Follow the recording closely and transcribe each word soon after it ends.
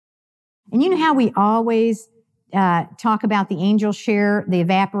And you know how we always talk about the angel share, the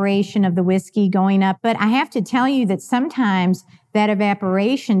evaporation of the whiskey going up. But I have to tell you that sometimes that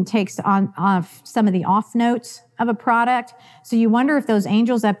evaporation takes off some of the off notes of a product. So you wonder if those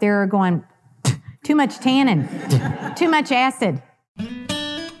angels up there are going, too much tannin, too much acid.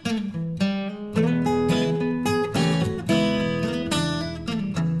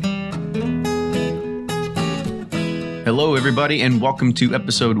 Hello, everybody, and welcome to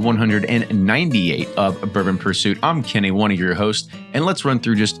episode 198 of Bourbon Pursuit. I'm Kenny, one of your hosts, and let's run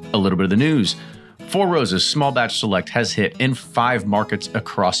through just a little bit of the news. Four Roses Small Batch Select has hit in 5 markets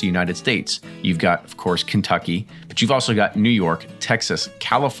across the United States. You've got, of course, Kentucky, but you've also got New York, Texas,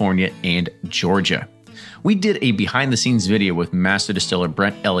 California, and Georgia. We did a behind-the-scenes video with master distiller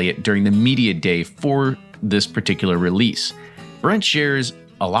Brent Elliott during the media day for this particular release. Brent shares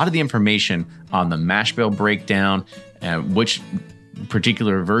a lot of the information on the mash bill breakdown, which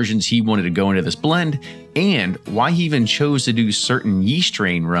particular versions he wanted to go into this blend, and why he even chose to do certain yeast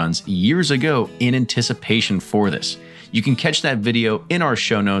strain runs years ago in anticipation for this. You can catch that video in our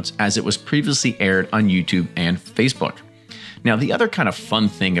show notes as it was previously aired on YouTube and Facebook. Now, the other kind of fun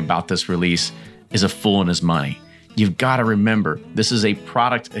thing about this release is a fool and his money. You've got to remember, this is a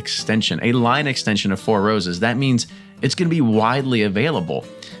product extension, a line extension of Four Roses. That means it's going to be widely available.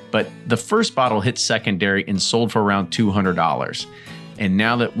 But the first bottle hit secondary and sold for around $200. And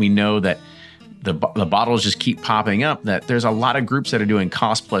now that we know that the bottles just keep popping up, that there's a lot of groups that are doing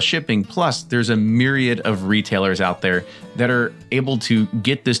cost plus shipping, plus there's a myriad of retailers out there that are able to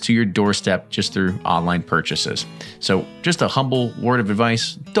get this to your doorstep just through online purchases. So just a humble word of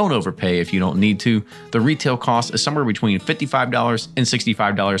advice, don't overpay if you don't need to. The retail cost is somewhere between $55 and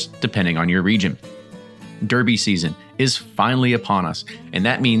 $65, depending on your region. Derby season is finally upon us, and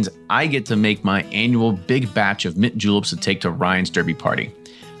that means I get to make my annual big batch of mint juleps to take to Ryan's Derby party.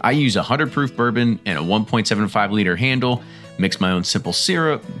 I use 100 proof bourbon and a 1.75 liter handle, mix my own simple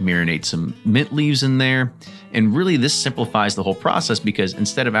syrup, marinate some mint leaves in there, and really this simplifies the whole process because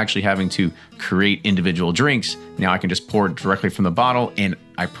instead of actually having to create individual drinks, now I can just pour it directly from the bottle, and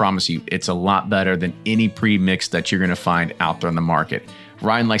I promise you, it's a lot better than any pre-mix that you're going to find out there on the market.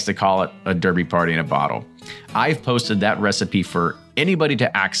 Ryan likes to call it a Derby party in a bottle. I've posted that recipe for anybody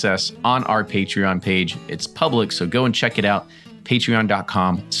to access on our Patreon page. It's public, so go and check it out,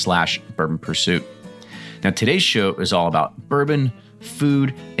 patreon.com/Bourbon Pursuit. Now, today's show is all about bourbon,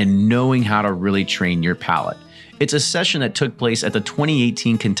 food, and knowing how to really train your palate. It's a session that took place at the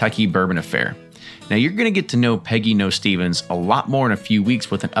 2018 Kentucky Bourbon Affair. Now, you're going to get to know Peggy Noe Stevens a lot more in a few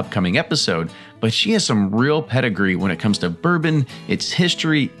weeks with an upcoming episode, but she has some real pedigree when it comes to bourbon, its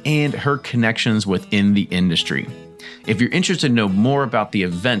history, and her connections within the industry. If you're interested to know more about the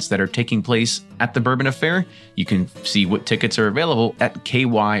events that are taking place at the Bourbon Affair, you can see what tickets are available at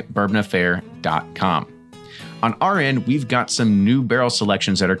kybourbonaffair.com. On our end, we've got some new barrel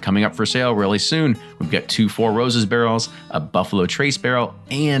selections that are coming up for sale really soon. We've got 2 Four Roses barrels, a Buffalo Trace barrel,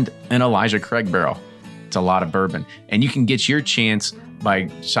 and an Elijah Craig barrel. It's a lot of bourbon. And you can get your chance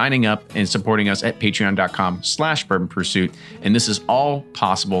by signing up and supporting us at patreon.com/Bourbon Pursuit. And this is all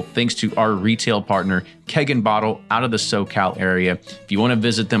possible thanks to our retail partner, Keg & Bottle, out of the SoCal area. If you want to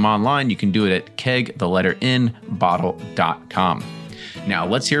visit them online, you can do it at keg-bottle.com. Now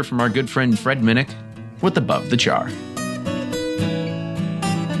let's hear from our good friend Fred Minnick with Above the Char.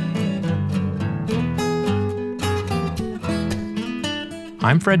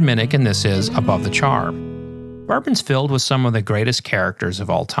 I'm Fred Minnick, and this is Above the Char. Bourbon's filled with some of the greatest characters of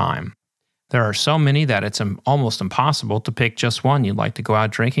all time. There are so many that it's almost impossible to pick just one you'd like to go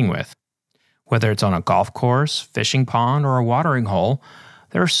out drinking with. Whether it's on a golf course, fishing pond, or a watering hole,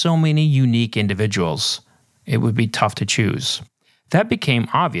 there are so many unique individuals. It would be tough to choose. That became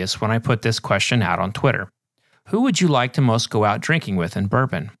obvious when I put this question out on Twitter. Who would you like to most go out drinking with in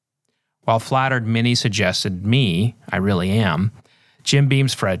bourbon? While flattered many suggested me, I really am, Jim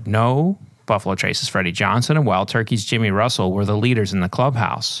Beam's Fred Noe, Buffalo Trace's Freddie Johnson, and Wild Turkey's Jimmy Russell were the leaders in the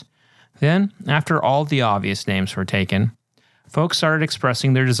clubhouse. Then, after all the obvious names were taken, folks started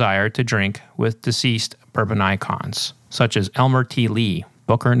expressing their desire to drink with deceased bourbon icons, such as Elmer T. Lee,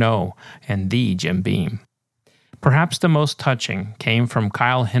 Booker Noe, and the Jim Beam. Perhaps the most touching came from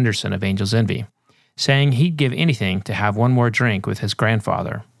Kyle Henderson of Angel's Envy, saying he'd give anything to have one more drink with his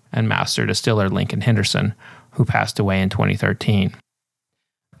grandfather and master distiller Lincoln Henderson, who passed away in 2013.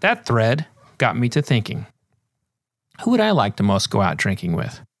 That thread got me to thinking, who would I like to most go out drinking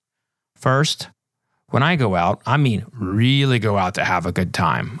with? First, when I go out, I mean really go out to have a good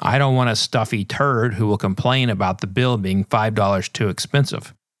time. I don't want a stuffy turd who will complain about the bill being $5 too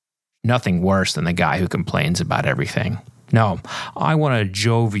expensive. Nothing worse than the guy who complains about everything. No, I want a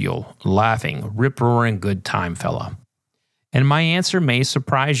jovial, laughing, rip-roaring good time fella. And my answer may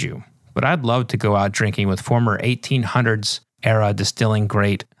surprise you, but I'd love to go out drinking with former 1800s era distilling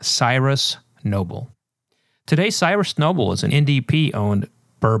great Cyrus Noble. Today, Cyrus Noble is an NDP-owned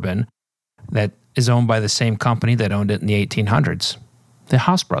bourbon that is owned by the same company that owned it in the 1800s, the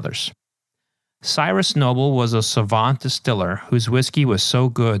Haas brothers. Cyrus Noble was a savant distiller whose whiskey was so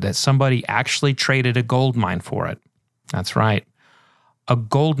good that somebody actually traded a gold mine for it. That's right, a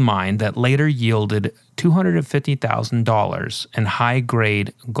gold mine that later yielded $250,000 in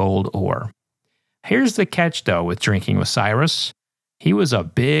high-grade gold ore. Here's the catch, though, with drinking with Cyrus. He was a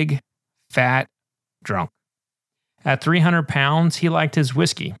big, fat drunk. At 300 pounds, he liked his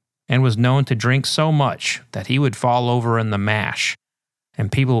whiskey and was known to drink so much that he would fall over in the mash,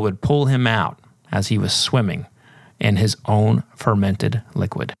 and people would pull him out as he was swimming in his own fermented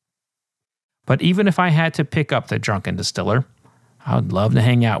liquid. But even if I had to pick up the drunken distiller, I would love to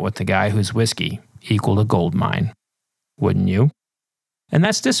hang out with the guy whose whiskey equaled a gold mine. Wouldn't you? And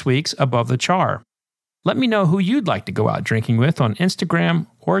that's this week's Above the Char. Let me know who you'd like to go out drinking with on Instagram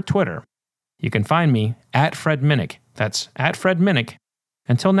or Twitter. You can find me at Fred Minnick. That's at Fred Minnick.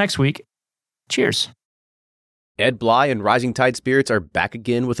 Until next week, cheers. Ed Bly and Rising Tide Spirits are back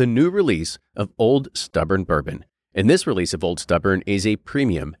again with a new release of Old Stubborn Bourbon. And this release of Old Stubborn is a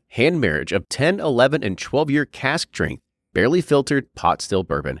premium hand marriage of 10, 11, and 12-year cask strength, barely filtered pot still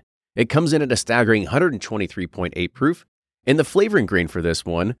bourbon. It comes in at a staggering 123.8 proof, and the flavoring grain for this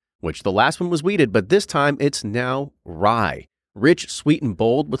one, which the last one was wheated, but this time it's now rye. Rich, sweet, and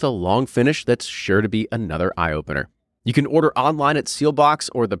bold with a long finish that's sure to be another eye-opener. You can order online at Sealbox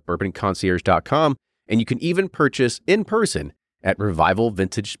or thebourbonconcierge.com, and you can even purchase in person at Revival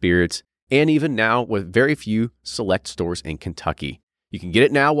Vintage Spirits, and even now with very few select stores in Kentucky. You can get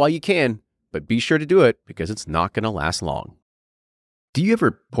it now while you can, but be sure to do it because it's not going to last long. Do you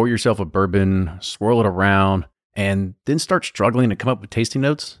ever pour yourself a bourbon, swirl it around, and then start struggling to come up with tasting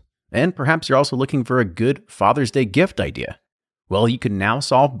notes? And perhaps you're also looking for a good Father's Day gift idea. Well, you can now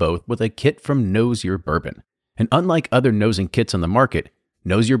solve both with a kit from Nose Your Bourbon. And unlike other nosing kits on the market,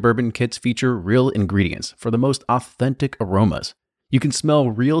 Nose Your Bourbon kits feature real ingredients for the most authentic aromas. You can smell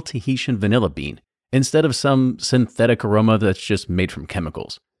real Tahitian vanilla bean instead of some synthetic aroma that's just made from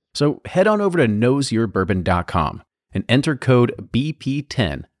chemicals. So head on over to knowsyourbourbon.com and enter code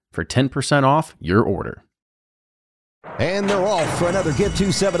BP10 for 10% off your order. And they're off for another Give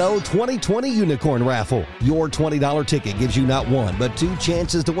 270 2020 Unicorn Raffle. Your $20 ticket gives you not one, but two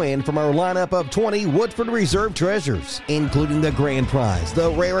chances to win from our lineup of 20 Woodford Reserve treasures, including the grand prize, the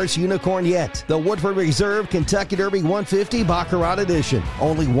rarest unicorn yet, the Woodford Reserve Kentucky Derby 150 Baccarat Edition.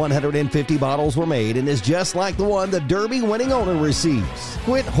 Only 150 bottles were made and is just like the one the Derby winning owner receives.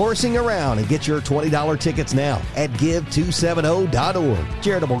 Quit horsing around and get your $20 tickets now at give270.org.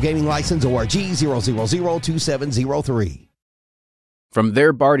 Charitable Gaming License ORG 0002703. From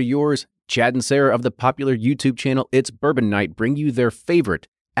their bar to yours, Chad and Sarah of the popular YouTube channel It's Bourbon Night bring you their favorite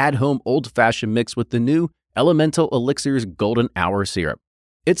at-home old-fashioned mix with the new Elemental Elixirs Golden Hour Syrup.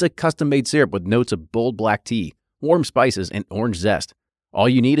 It's a custom-made syrup with notes of bold black tea, warm spices, and orange zest. All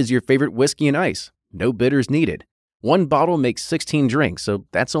you need is your favorite whiskey and ice. No bitters needed. One bottle makes 16 drinks, so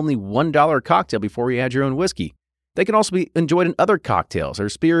that's only $1 a cocktail before you add your own whiskey. They can also be enjoyed in other cocktails or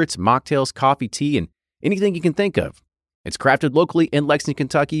spirits, mocktails, coffee, tea, and anything you can think of. It's crafted locally in Lexington,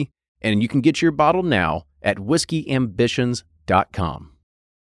 Kentucky, and you can get your bottle now at whiskeyambitions.com.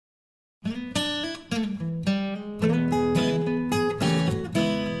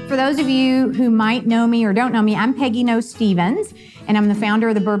 For those of you who might know me or don't know me, I'm Peggy Noe Stevens, and I'm the founder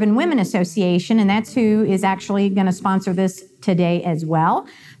of the Bourbon Women Association, and that's who is actually going to sponsor this today as well.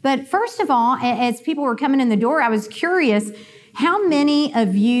 But first of all, as people were coming in the door, I was curious, how many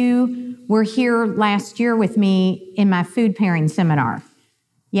of you were here last year with me in my food pairing seminar?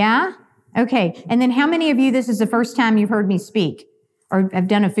 Yeah? Okay. And then how many of you, this is the first time you've heard me speak or have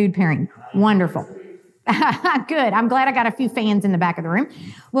done a food pairing? Wonderful. Good. I'm glad I got a few fans in the back of the room.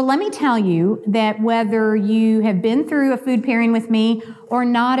 Well, let me tell you that whether you have been through a food pairing with me or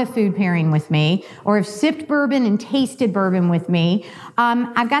not a food pairing with me, or have sipped bourbon and tasted bourbon with me,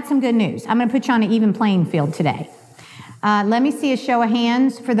 I've got some good news. I'm going to put you on an even playing field today. Let me see a show of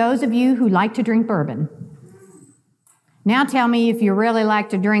hands for those of you who like to drink bourbon. Now tell me if you really like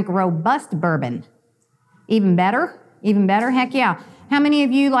to drink robust bourbon. Even better? Even better? Heck yeah. How many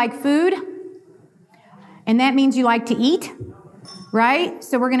of you like food? And that means you like to eat, right?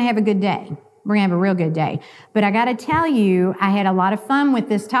 So we're going to have a good day. We're going to have a real good day. But I got to tell you, I had a lot of fun with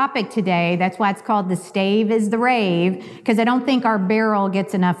this topic today. That's why it's called The Stave is the Rave, because I don't think our barrel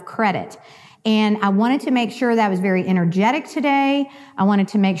gets enough credit. And I wanted to make sure that I was very energetic today. I wanted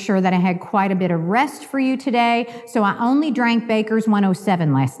to make sure that I had quite a bit of rest for you today. So I only drank Baker's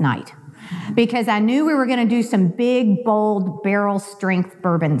 107 last night because I knew we were going to do some big, bold barrel strength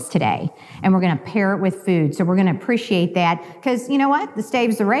bourbons today. And we're going to pair it with food. So we're going to appreciate that because you know what? The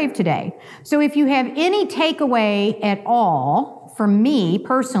stave's the rave today. So if you have any takeaway at all from me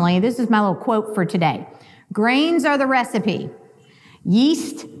personally, this is my little quote for today. Grains are the recipe.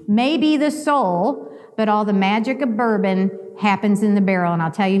 Yeast may be the soul, but all the magic of bourbon happens in the barrel. And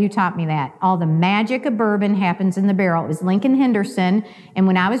I'll tell you who taught me that. All the magic of bourbon happens in the barrel. It was Lincoln Henderson. And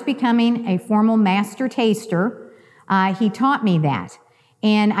when I was becoming a formal master taster, he taught me that.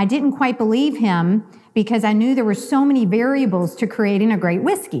 And I didn't quite believe him because I knew there were so many variables to creating a great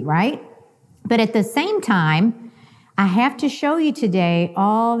whiskey, right? But at the same time, I have to show you today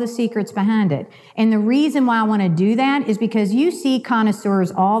all the secrets behind it. And the reason why I want to do that is because you see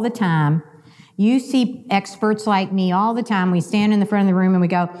connoisseurs all the time. You see experts like me all the time. We stand in the front of the room and we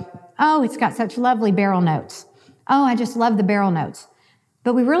go, oh, it's got such lovely barrel notes. Oh, I just love the barrel notes.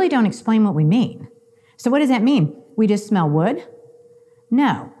 But we really don't explain what we mean. So what does that mean? We just smell wood?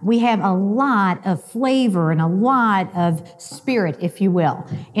 No, we have a lot of flavor and a lot of spirit, if you will,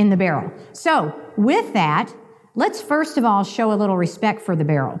 in the barrel. So with that, let's first of all show a little respect for the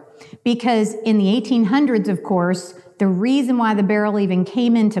barrel, because in the 1800s, of course, the reason why the barrel even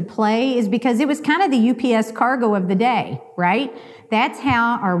came into play is because it was kind of the UPS cargo of the day, right? That's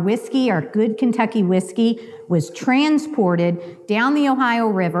how our whiskey, our good Kentucky whiskey, was transported down the Ohio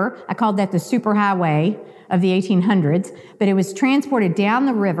River. I called that the superhighway of the 1800s, but it was transported down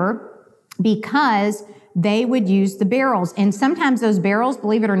the river because they would use the barrels. And sometimes those barrels,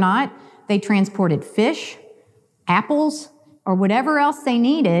 believe it or not, they transported fish, apples, or whatever else they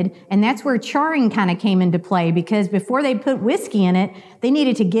needed. And that's where charring kind of came into play, because before they put whiskey in it, they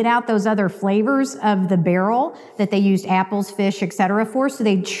needed to get out those other flavors of the barrel that they used apples, fish, etc. for. So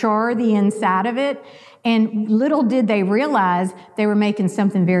they'd char the inside of it. And little did they realize they were making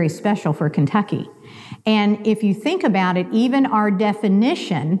something very special for Kentucky. And if you think about it, even our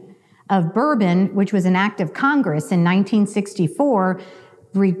definition of bourbon, which was an act of Congress in 1964,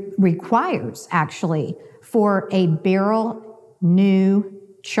 requires actually for a barrel new,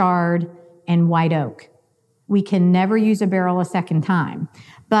 charred, and white oak. We can never use a barrel a second time.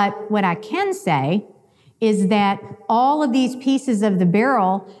 But what I can say is that all of these pieces of the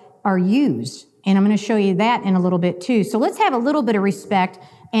barrel are used. And I'm going to show you that in a little bit too. So let's have a little bit of respect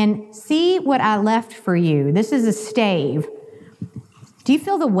and see what I left for you. This is a stave. Do you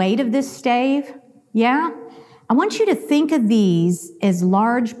feel the weight of this stave? Yeah? I want you to think of these as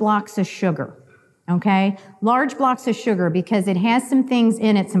large blocks of sugar. Okay? Large blocks of sugar, because it has some things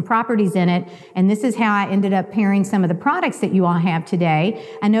in it, some properties in it, and this is how I ended up pairing some of the products that you all have today.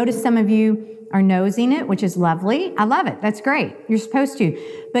 I noticed some of you are nosing it, which is lovely. I love it. That's great. You're supposed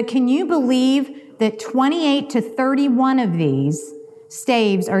to. But can you believe that 28 to 31 of these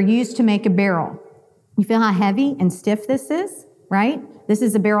staves are used to make a barrel? You feel how heavy and stiff this is, right? This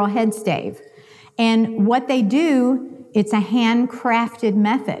is a barrel head stave. And what they do, it's a handcrafted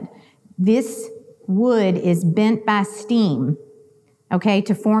method. This wood is bent by steam, okay,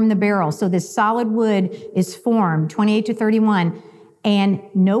 to form the barrel. So this solid wood is formed, 28 to 31, and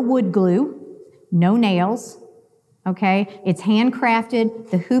no wood glue, no nails, okay? It's handcrafted,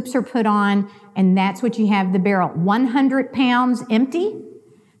 the hoops are put on, and that's what you have the barrel. 100 pounds empty,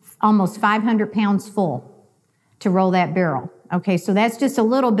 almost 500 pounds full to roll that barrel. Okay, so that's just a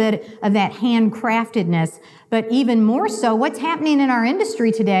little bit of that handcraftedness. But even more so, what's happening in our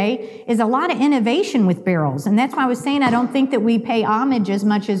industry today is a lot of innovation with barrels. And that's why I was saying I don't think that we pay homage as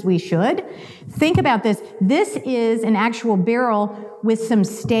much as we should. Think about this. This is an actual barrel with some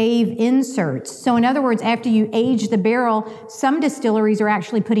stave inserts. So in other words, after you age the barrel, some distilleries are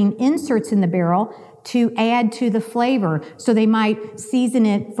actually putting inserts in the barrel to add to the flavor. So they might season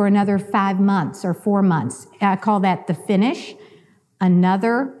it for another 5 months or 4 months. I call that the finish.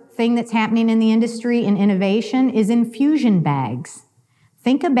 Another thing that's happening in the industry in innovation is infusion bags.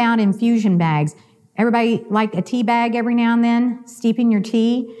 Think about infusion bags. Everybody like a tea bag every now and then, steeping your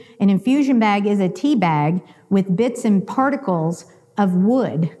tea? An infusion bag is a tea bag with bits and particles of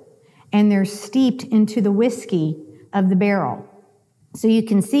wood, and they're steeped into the whiskey of the barrel. So you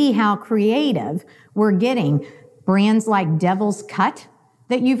can see how creative we're getting. Brands like Devil's Cut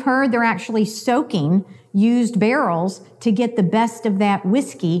that you've heard, they're actually soaking used barrels to get the best of that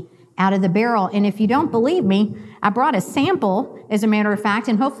whiskey out of the barrel. And if you don't believe me, I brought a sample, as a matter of fact,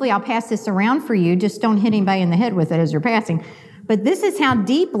 and hopefully I'll pass this around for you. Just don't hit anybody in the head with it as you're passing. But this is how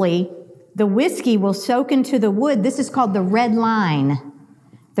deeply the whiskey will soak into the wood. This is called the red line.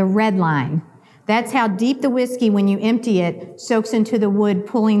 The red line. That's how deep the whiskey, when you empty it, soaks into the wood,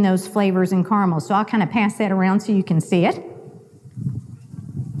 pulling those flavors and caramel. So I'll kind of pass that around so you can see it.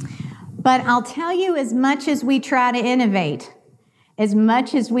 But I'll tell you, as much as we try to innovate, as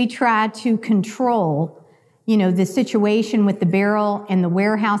much as we try to control, the situation with the barrel and the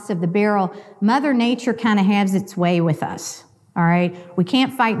warehouse of the barrel, Mother Nature kind of has its way with us, all right? We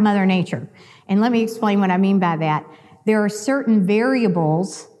can't fight Mother Nature. And let me explain what I mean by that. There are certain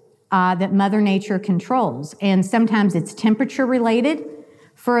variables that Mother Nature controls, and sometimes it's temperature related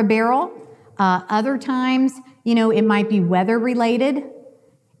for a barrel. Other times, it might be weather related.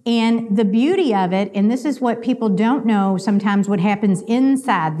 And the beauty of it, and this is what people don't know sometimes, what happens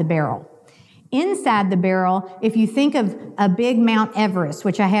inside the barrel. Inside the barrel, if you think of a big Mount Everest,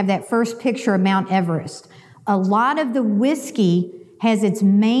 which I have that first picture of Mount Everest, a lot of the whiskey has its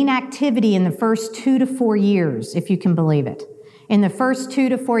main activity in the first 2 to 4 years, if you can believe it. In the first 2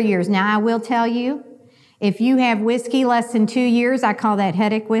 to 4 years. Now, I will tell you, if you have whiskey less than 2 years, I call that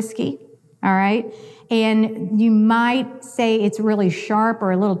headache whiskey, all right? And you might say it's really sharp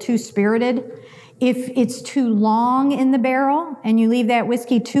or a little too spirited. If it's too long in the barrel and you leave that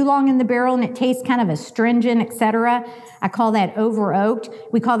whiskey too long in the barrel and it tastes kind of astringent, etc., I call that over-oaked.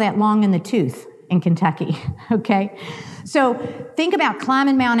 We call that long in the tooth in Kentucky, okay? So think about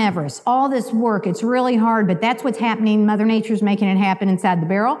climbing Mount Everest. All this work, it's really hard, but that's what's happening. Mother Nature's making it happen inside the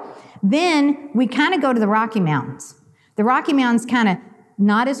barrel. Then we kind of go to the Rocky Mountains. The Rocky Mountains kind of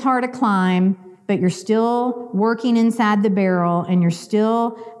not as hard to climb, but you're still working inside the barrel and you're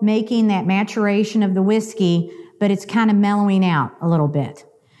still making that maturation of the whiskey, but it's kind of mellowing out a little bit.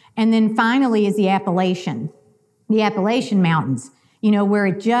 And then finally is the Appalachian Mountains, where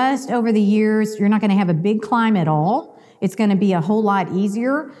it just over the years, you're not going to have a big climb at all. It's going to be a whole lot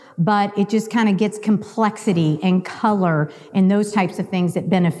easier, but it just kind of gets complexity and color and those types of things that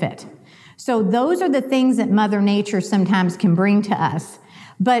benefit. So those are the things that Mother Nature sometimes can bring to us.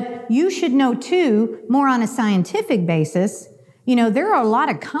 But you should know, too, more on a scientific basis, there are a lot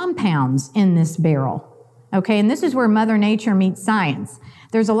of compounds in this barrel, okay? And this is where Mother Nature meets science.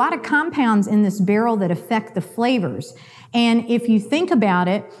 There's a lot of compounds in this barrel that affect the flavors. And if you think about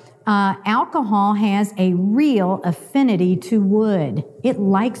it, alcohol has a real affinity to wood. It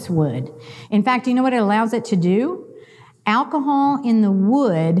likes wood. In fact, you know what it allows it to do? Alcohol in the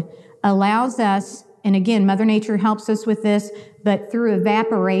wood allows us, and again, Mother Nature helps us with this, but through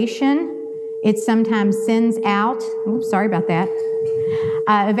evaporation, it sometimes sends out, oops, sorry about that.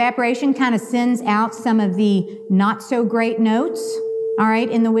 Evaporation kind of sends out some of the not so great notes, all right,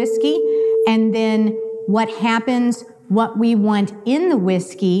 in the whiskey. And then what happens, what we want in the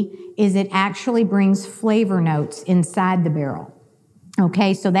whiskey is it actually brings flavor notes inside the barrel.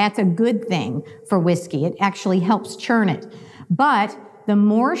 Okay, so that's a good thing for whiskey. It actually helps churn it. But the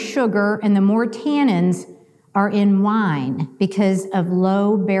more sugar and the more tannins are in wine because of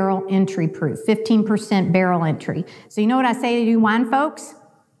low barrel entry proof, 15% barrel entry. So you know what I say to you wine folks?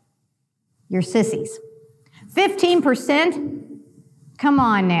 You're sissies. 15%? Come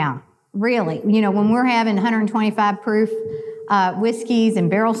on now. Really. When we're having 125 proof whiskeys and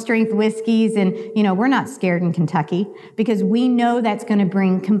barrel strength whiskeys, and we're not scared in Kentucky because we know that's going to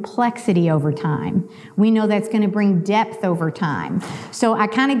bring complexity over time. We know that's going to bring depth over time. So I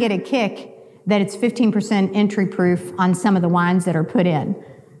kind of get a kick that it's 15% entry proof on some of the wines that are put in.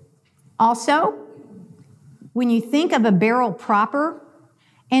 Also, when you think of a barrel proper,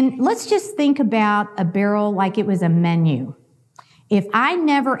 and let's just think about a barrel like it was a menu. If I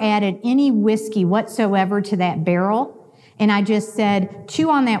never added any whiskey whatsoever to that barrel, and I just said,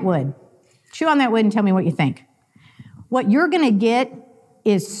 chew on that wood and tell me what you think. What you're going to get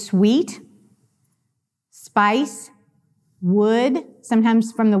is sweet, spice, wood.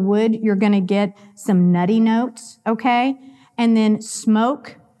 Sometimes from the wood, you're going to get some nutty notes, okay? And then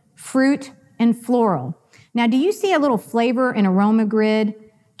smoke, fruit, and floral. Now, do you see a little flavor and aroma grid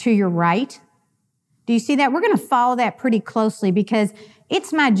to your right? Do you see that? We're going to follow that pretty closely because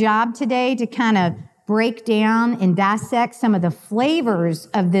it's my job today to kind of break down and dissect some of the flavors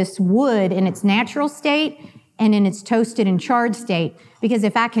of this wood in its natural state and in its toasted and charred state. Because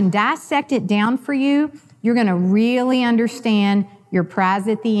if I can dissect it down for you, you're going to really understand your prize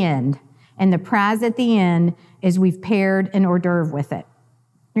at the end. And the prize at the end is we've paired an hors d'oeuvre with it.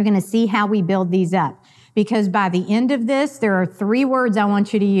 You're going to see how we build these up. Because by the end of this, there are 3 words I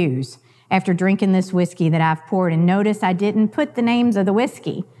want you to use after drinking this whiskey that I've poured. And notice I didn't put the names of the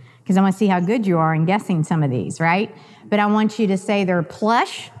whiskey because I want to see how good you are in guessing some of these, right? But I want you to say they're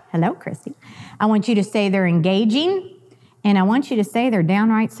plush. Hello, Christy. I want you to say they're engaging. And I want you to say they're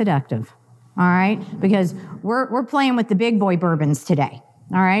downright seductive. All right? Because we're playing with the big boy bourbons today.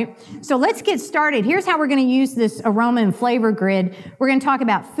 All right. So let's get started. Here's how we're going to use this aroma and flavor grid. We're going to talk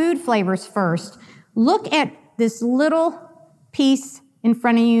about food flavors first. Look at this little piece in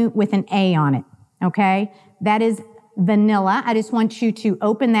front of you with an A on it. Okay. That is vanilla. I just want you to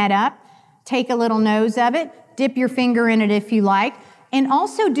open that up, take a little nose of it, dip your finger in it if you like. And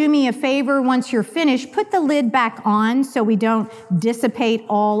also do me a favor, once you're finished, put the lid back on so we don't dissipate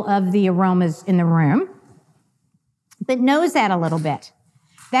all of the aromas in the room. But nose that a little bit.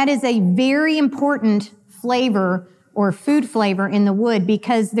 That is a very important flavor or food flavor in the wood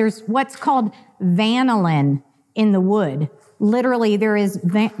because there's what's called vanillin in the wood. Literally, there is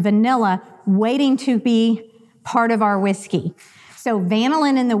vanilla waiting to be part of our whiskey. So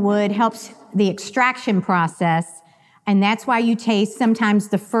vanillin in the wood helps the extraction process, and that's why you taste sometimes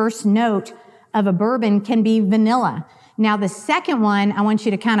the first note of a bourbon can be vanilla. Now, the second one, I want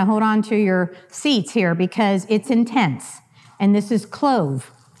you to kind of hold on to your seats here because it's intense, and this is clove.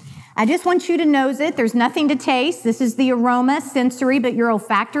 I just want you to nose it. There's nothing to taste. This is the aroma, sensory, but your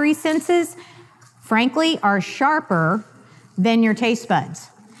olfactory senses, frankly, are sharper than your taste buds.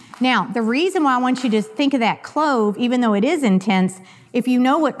 Now, the reason why I want you to think of that clove, even though it is intense, if you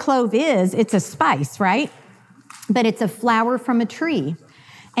know what clove is, it's a spice, right? But it's a flower from a tree.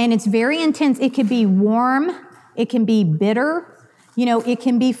 And it's very intense. It can be warm. It can be bitter. It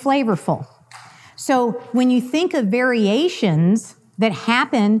can be flavorful. So when you think of variations that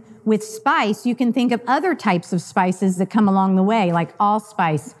happen with spice, you can think of other types of spices that come along the way, like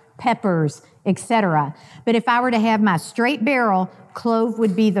allspice, peppers, etc. But if I were to have my straight barrel, clove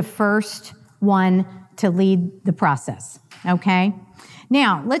would be the first one to lead the process, okay?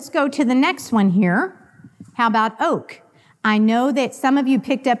 Now, let's go to the next one here. How about oak? I know that some of you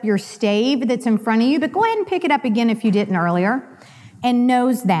picked up your stave that's in front of you, but go ahead and pick it up again if you didn't earlier, and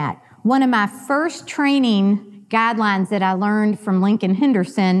nose that. One of my first training guidelines that I learned from Lincoln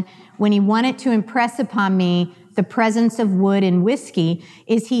Henderson when he wanted to impress upon me the presence of wood in whiskey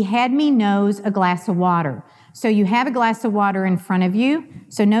is he had me nose a glass of water. So you have a glass of water in front of you,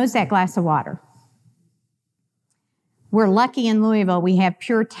 so nose that glass of water. We're lucky in Louisville, we have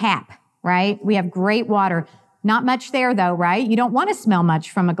pure tap, right? We have great water. Not much there though, right? You don't want to smell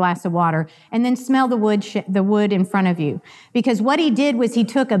much from a glass of water. And then smell the wood in front of you. Because what he did was he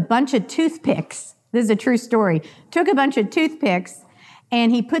took a bunch of toothpicks. This is a true story. Took a bunch of toothpicks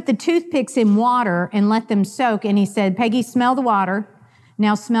and he put the toothpicks in water and let them soak. And he said, Peggy, smell the water.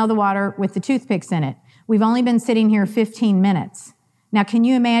 Now smell the water with the toothpicks in it. We've only been sitting here 15 minutes. Now, can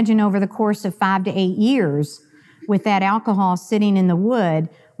you imagine over the course of 5 to 8 years with that alcohol sitting in the wood,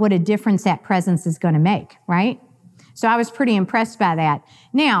 what a difference that presence is going to make, right? So I was pretty impressed by that.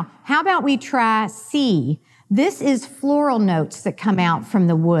 Now, how about we try C? This is floral notes that come out from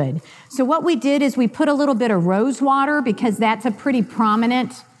the wood. So what we did is we put a little bit of rose water because that's a pretty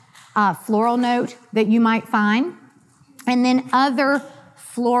prominent floral note that you might find. And then other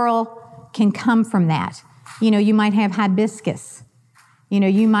floral can come from that. You might have hibiscus.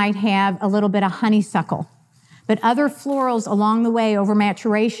 You might have a little bit of honeysuckle. But other florals along the way over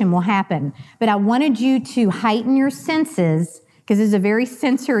maturation will happen. But I wanted you to heighten your senses, because this is a very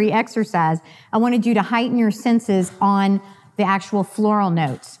sensory exercise. I wanted you to heighten your senses on the actual floral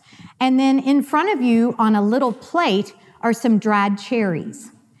notes. And then in front of you on a little plate are some dried cherries.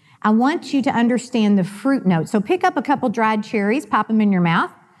 I want you to understand the fruit notes. So pick up a couple dried cherries, pop them in your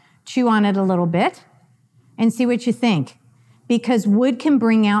mouth, chew on it a little bit, and see what you think. Because wood can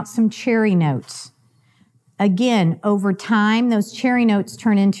bring out some cherry notes. Again, over time, those cherry notes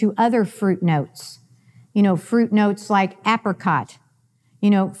turn into other fruit notes. Fruit notes like apricot.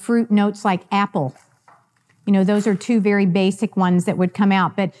 Fruit notes like apple. Those are two very basic ones that would come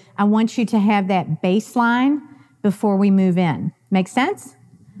out. But I want you to have that baseline before we move in. Make sense?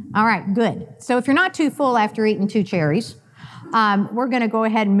 All right, good. So if you're not too full after eating 2 cherries, we're going to go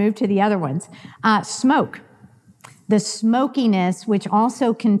ahead and move to the other ones. Smoke. The smokiness, which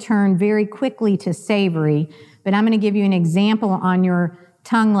also can turn very quickly to savory, but I'm going to give you an example on your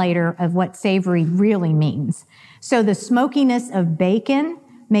tongue later of what savory really means. So the smokiness of bacon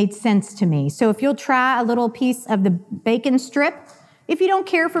made sense to me. So if you'll try a little piece of the bacon strip, if you don't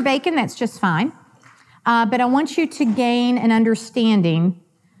care for bacon, that's just fine. But I want you to gain an understanding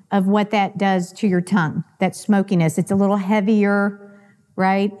of what that does to your tongue, that smokiness. It's a little heavier,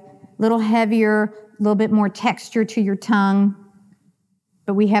 right? A little heavier, a little bit more texture to your tongue,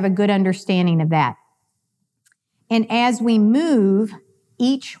 but we have a good understanding of that. And as we move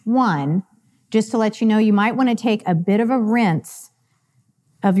each one, just to let you know, you might want to take a bit of a rinse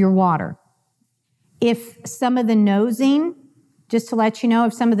of your water. If some of the nosing, just to let you know,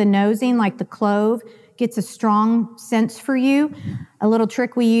 if some of the nosing, like the clove, gets a strong sense for you, a little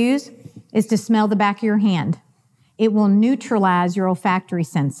trick we use is to smell the back of your hand. It will neutralize your olfactory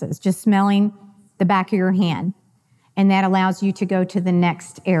senses, just smelling the back of your hand. And that allows you to go to the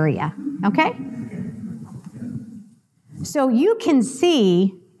next area, okay? So you can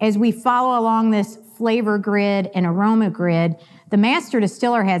see, as we follow along this flavor grid and aroma grid, the master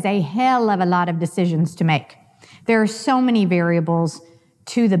distiller has a hell of a lot of decisions to make. There are so many variables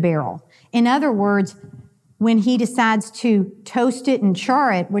to the barrel. In other words, when he decides to toast it and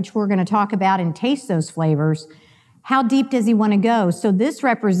char it, which we're going to talk about and taste those flavors, how deep does he want to go? So this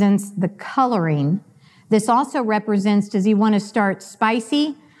represents the coloring. This also represents, does he want to start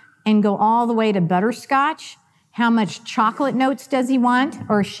spicy and go all the way to butterscotch? How much chocolate notes does he want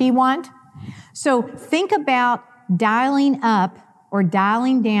or she want? So think about dialing up or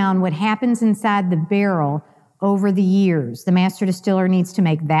dialing down what happens inside the barrel over the years. The master distiller needs to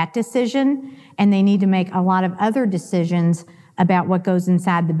make that decision, and they need to make a lot of other decisions about what goes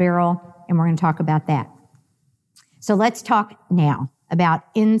inside the barrel, and we're going to talk about that. So let's talk now about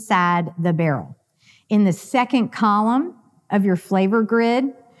inside the barrel. In the second column of your flavor grid,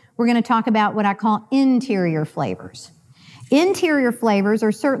 we're going to talk about what I call interior flavors. Interior flavors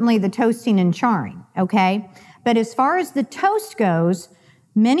are certainly the toasting and charring, okay? But as far as the toast goes,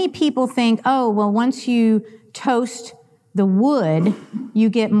 many people think, oh, well, once you toast the wood, you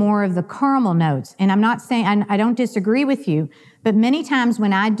get more of the caramel notes. And I'm not saying, I don't disagree with you, but many times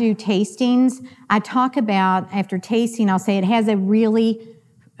when I do tastings, I talk about, after tasting, I'll say it has a really,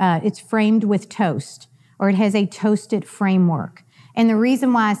 it's framed with toast, or it has a toasted framework. And the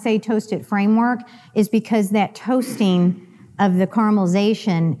reason why I say toasted framework is because that toasting of the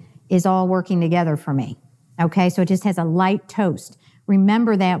caramelization is all working together for me. Okay, so it just has a light toast.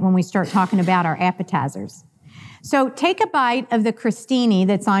 Remember that when we start talking about our appetizers. So take a bite of the crostini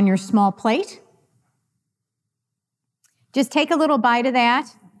that's on your small plate. Just take a little bite of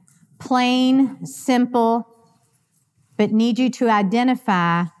that. Plain, simple, but need you to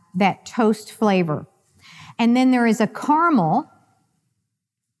identify that toast flavor. And then there is a caramel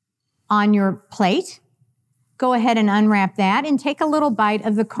on your plate. Go ahead and unwrap that and take a little bite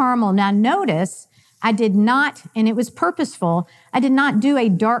of the caramel. Now notice, I did not, and it was purposeful, I did not do a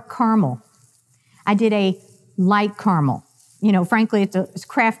dark caramel. I did a light caramel. You know, frankly, it's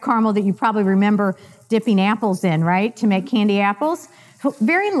craft caramel that you probably remember dipping apples in, right, to make candy apples.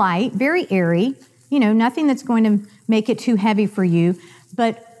 Very light, very airy, you know, nothing that's going to make it too heavy for you.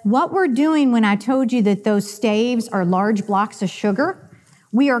 But what we're doing when I told you that those staves are large blocks of sugar,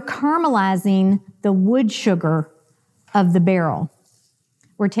 we are caramelizing the wood sugar of the barrel.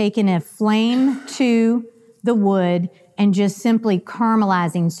 We're taking a flame to the wood and just simply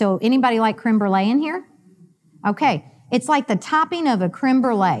caramelizing. So anybody like creme brulee in here? Okay, it's like the topping of a creme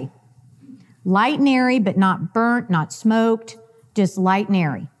brulee. Light and airy, but not burnt, not smoked, just light and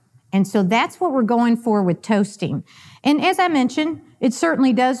airy. And so that's what we're going for with toasting. And as I mentioned, it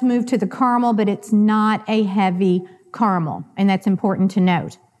certainly does move to the caramel, but it's not a heavy caramel, and that's important to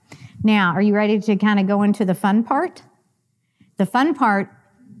note. Now, are you ready to kind of go into the fun part? The fun part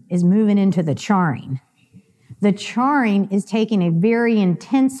is moving into the charring. The charring is taking a very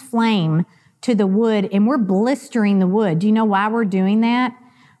intense flame to the wood, and we're blistering the wood. Do you know why we're doing that?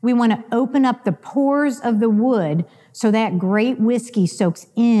 We want to open up the pores of the wood so that great whiskey soaks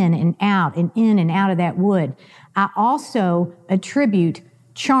in and out and in and out of that wood. I also attribute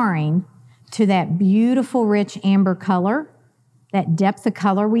charring to that beautiful, rich amber color, that depth of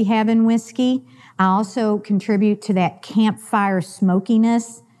color we have in whiskey. I also contribute to that campfire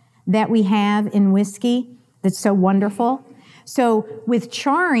smokiness that we have in whiskey that's so wonderful. So with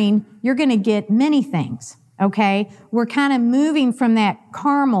charring, you're going to get many things, okay? We're kind of moving from that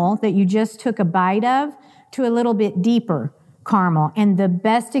caramel that you just took a bite of to a little bit deeper caramel. And the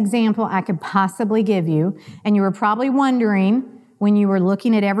best example I could possibly give you, and you were probably wondering when you were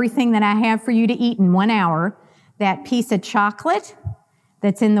looking at everything that I have for you to eat in 1 hour, that piece of chocolate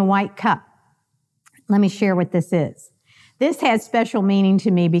that's in the white cup. Let me share what this is. This has special meaning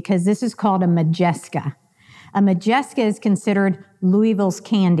to me because this is called a Majeska. A Majeska is considered Louisville's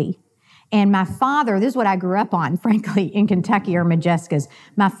candy. And my father, this is what I grew up on, frankly, in Kentucky, are Majeskas.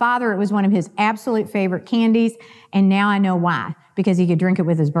 My father, it was one of his absolute favorite candies, and now I know why, because he could drink it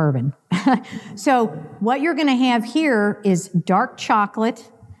with his bourbon. So what you're going to have here is dark chocolate,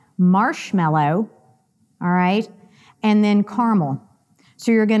 marshmallow, all right, and then caramel.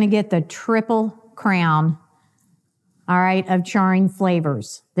 So you're going to get the triple crown, all right, of charring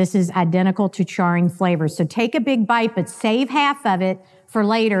flavors. This is identical to charring flavors. So take a big bite, but save half of it for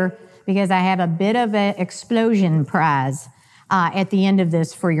later, because I have a bit of an explosion prize at the end of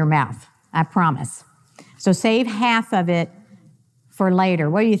this for your mouth. I promise. So save half of it for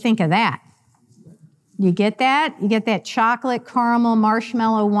later. What do you think of that? You get that? You get that chocolate, caramel,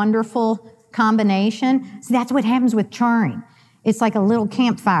 marshmallow, wonderful combination? So that's what happens with charring. It's like a little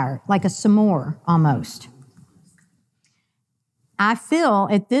campfire, like a s'more almost. I feel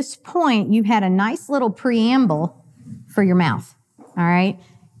at this point you've had a nice little preamble for your mouth, all right?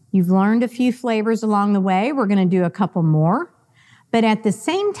 You've learned a few flavors along the way. We're going to do a couple more. But at the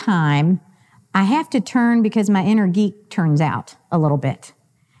same time, I have to turn because my inner geek turns out a little bit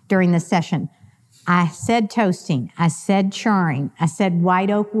during this session. I said toasting, I said charring, I said white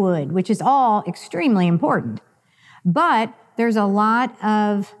oak wood, which is all extremely important. But there's a lot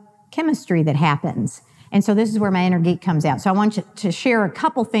of chemistry that happens. And so this is where my inner geek comes out. So I want to share a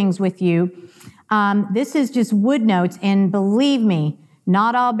couple things with you. This is just wood notes, and believe me,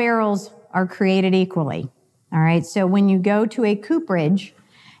 not all barrels are created equally. All right, so when you go to a cooperage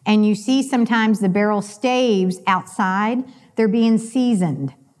and you see sometimes the barrel staves outside, they're being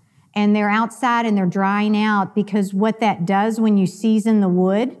seasoned. And they're outside and they're drying out because what that does when you season the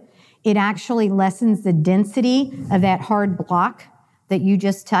wood, it actually lessens the density of that hard block that you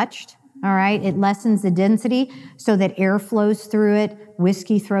just touched. All right, it lessens the density so that air flows through it,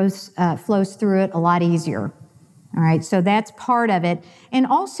 whiskey flows through it a lot easier. All right, so that's part of it. And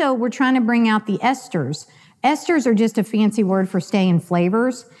also, we're trying to bring out the esters. Esters are just a fancy word for staying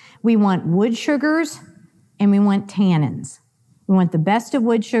flavors. We want wood sugars and we want tannins. We want the best of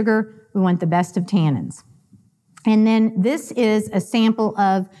wood sugar, we want the best of tannins. And then this is a sample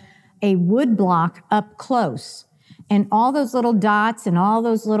of a wood block up close. And all those little dots and all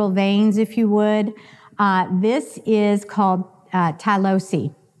those little veins, if you would, this is called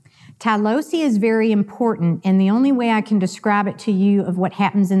Tylosi. Tylosi is very important, and the only way I can describe it to you of what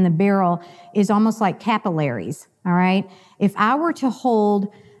happens in the barrel is almost like capillaries, all right? If I were to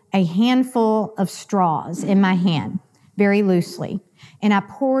hold a handful of straws in my hand, very loosely, and I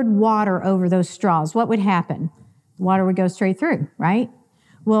poured water over those straws, what would happen? Water would go straight through, right?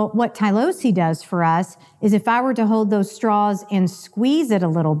 Well, what Tylosi does for us is if I were to hold those straws and squeeze it a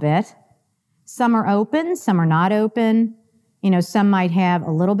little bit, some are open, some are not open. You know, some might have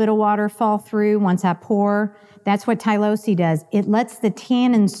a little bit of water fall through once I pour. That's what Tylosi does. It lets the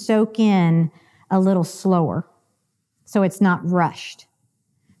tannin soak in a little slower, so it's not rushed.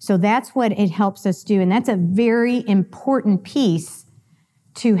 So that's what it helps us do, and that's a very important piece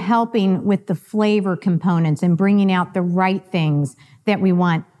to helping with the flavor components and bringing out the right things that we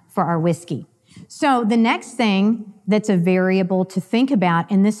want for our whiskey. So the next thing that's a variable to think about,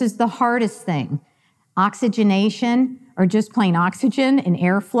 and this is the hardest thing, oxygenation, or just plain oxygen and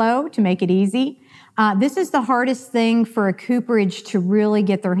airflow to make it easy. This is the hardest thing for a cooperage to really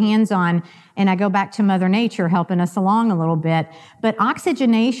get their hands on, and I go back to Mother Nature helping us along a little bit. But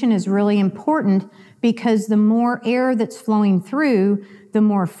oxygenation is really important because the more air that's flowing through, the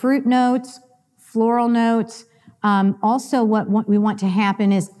more fruit notes, floral notes. Also, what we want to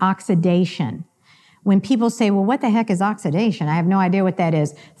happen is oxidation. When people say, well, what the heck is oxidation? I have no idea what that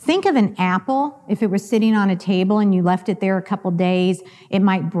is. Think of an apple. If it was sitting on a table and you left it there a couple days, it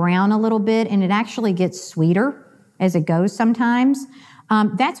might brown a little bit and it actually gets sweeter as it goes sometimes.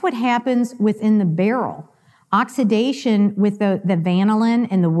 That's what happens within the barrel. Oxidation with the vanillin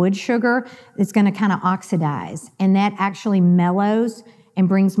and the wood sugar is going to kind of oxidize, and that actually mellows and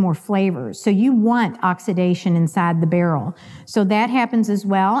brings more flavors. So you want oxidation inside the barrel. So that happens as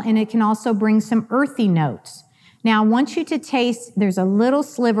well, and it can also bring some earthy notes. Now, I want you to taste, there's a little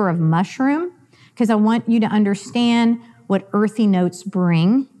sliver of mushroom, because I want you to understand what earthy notes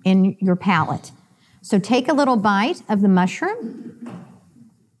bring in your palate. So take a little bite of the mushroom.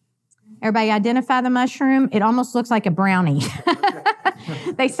 Everybody identify the mushroom? It almost looks like a brownie.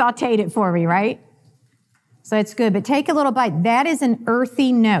 They sauteed it for me, right? So it's good, but take a little bite. That is an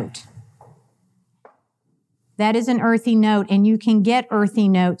earthy note. That is an earthy note, and you can get earthy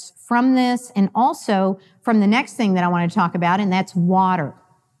notes from this and also from the next thing that I want to talk about, and that's water.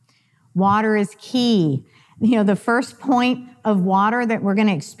 Water is key. You know, the first point of water that we're going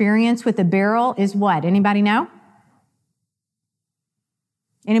to experience with the barrel is what? Anybody know?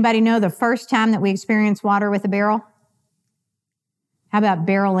 Anybody know the first time that we experience water with a barrel? How about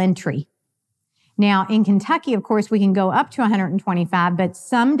barrel entry? Now, in Kentucky, of course, we can go up to 125, but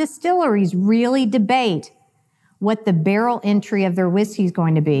some distilleries really debate what the barrel entry of their whiskey is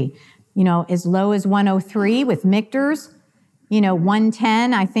going to be. You know, as low as 103 with Michter's,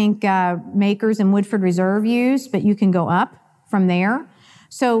 110, I think Makers and Woodford Reserve use, but you can go up from there.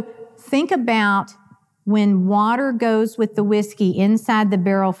 So think about when water goes with the whiskey inside the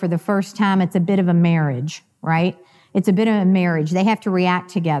barrel for the first time, it's a bit of a marriage, right? It's a bit of a marriage. They have to react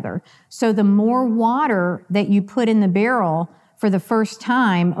together. So the more water that you put in the barrel for the first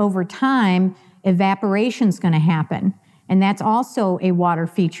time, over time, evaporation's going to happen. And that's also a water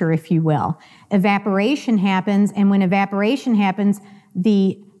feature, if you will. Evaporation happens, and when evaporation happens,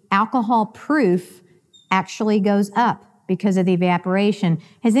 the alcohol proof actually goes up because of the evaporation.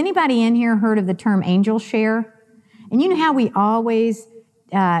 Has anybody in here heard of the term angel share? And you know how we always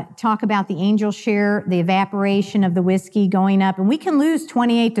talk about the angel share, the evaporation of the whiskey going up, and we can lose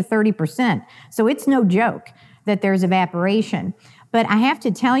 28 to 30%. So it's no joke that there's evaporation. But I have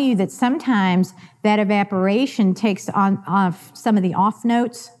to tell you that sometimes that evaporation takes off some of the off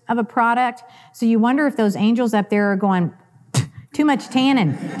notes of a product. So you wonder if those angels up there are going, too much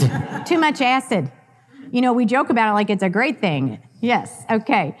tannin, too much acid. You know, we joke about it like it's a great thing. Yes,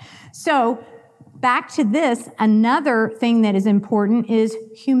 okay. So back to this, another thing that is important is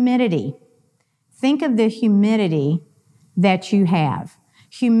humidity. Think of the humidity that you have.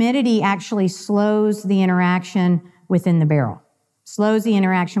 Humidity actually slows the interaction within the barrel. Slows the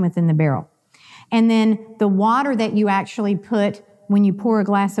interaction within the barrel. And then the water that you actually put when you pour a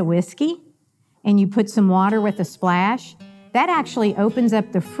glass of whiskey and you put some water with a splash, that actually opens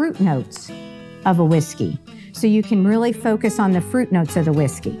up the fruit notes of a whiskey. So you can really focus on the fruit notes of the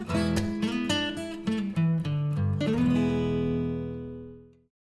whiskey.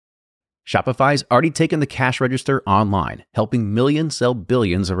 Shopify's already taken the cash register online, helping millions sell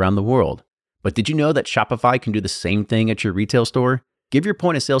billions around the world. But did you know that Shopify can do the same thing at your retail store? Give your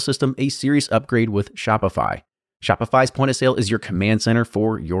point-of-sale system a serious upgrade with Shopify. Shopify's point-of-sale is your command center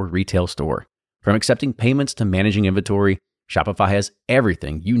for your retail store. From accepting payments to managing inventory, Shopify has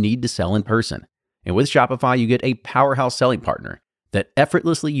everything you need to sell in person. And with Shopify, you get a powerhouse selling partner that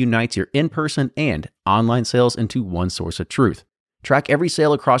effortlessly unites your in-person and online sales into one source of truth. Track every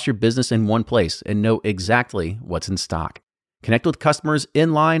sale across your business in one place and know exactly what's in stock. Connect with customers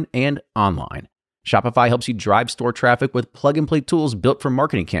in-line and online. Shopify helps you drive store traffic with plug-and-play tools built for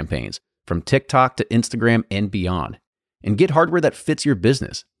marketing campaigns, from TikTok to Instagram and beyond. And get hardware that fits your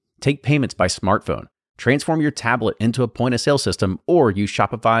business. Take payments by smartphone. Transform your tablet into a point-of-sale system, or use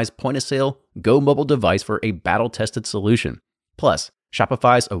Shopify's point-of-sale Go mobile device for a battle-tested solution. Plus,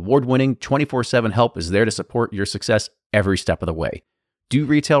 Shopify's award-winning 24/7 help is there to support your success every step of the way. Do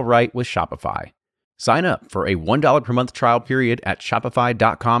retail right with Shopify. Sign up for a $1 per month trial period at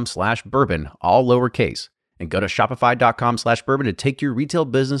shopify.com/bourbon, all lowercase, and go to shopify.com/bourbon to take your retail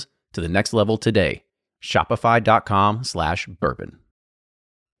business to the next level today. Shopify.com/bourbon.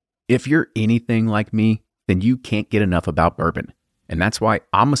 If you're anything like me, then you can't get enough about bourbon. And that's why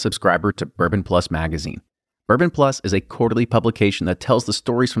I'm a subscriber to Bourbon Plus magazine. Bourbon Plus is a quarterly publication that tells the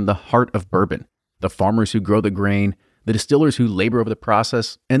stories from the heart of bourbon, the farmers who grow the grain, the distillers who labor over the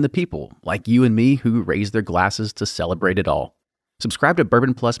process, and the people like you and me who raise their glasses to celebrate it all. Subscribe to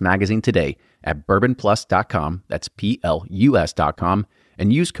Bourbon Plus magazine today at bourbonplus.com, that's PLUS.com,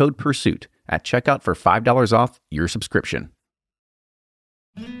 and use code PURSUIT at checkout for $5 off your subscription.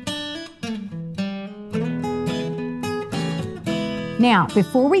 Now,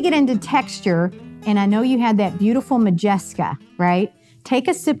 before we get into texture, and I know you had that beautiful Majeska, right? Take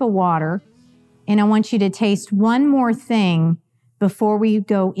a sip of water, and I want you to taste one more thing before we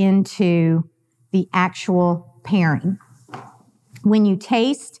go into the actual pairing. When you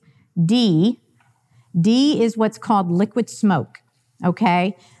taste D is what's called liquid smoke,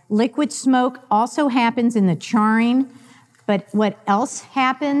 okay? Liquid smoke also happens in the charring, but what else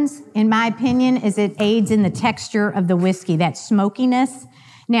happens, in my opinion, is it aids in the texture of the whiskey, that smokiness.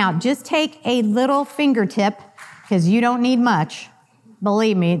 Now, just take a little fingertip, because you don't need much.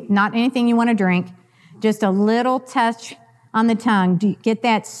 Believe me, not anything you want to drink. Just a little touch on the tongue. Do you get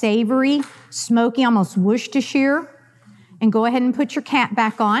that savory, smoky, almost Worcestershire? And go ahead and put your cap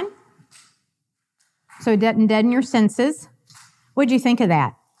back on so it doesn't deaden your senses. What'd you think of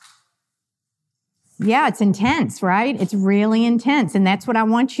that? Yeah, it's intense, right? It's really intense. And that's what I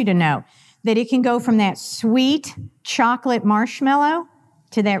want you to know, that it can go from that sweet chocolate marshmallow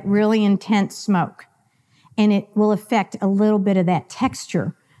to that really intense smoke. And it will affect a little bit of that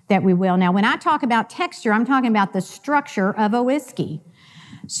texture that we will. Now, when I talk about texture, I'm talking about the structure of a whiskey.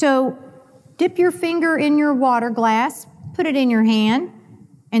 So dip your finger in your water glass, put it in your hand,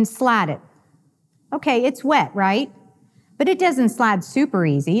 and slide it. Okay, it's wet, right? But it doesn't slide super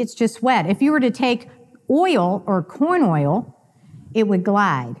easy. It's just wet. If you were to take oil or corn oil, it would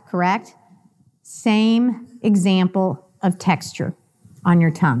glide, correct? Same example of texture on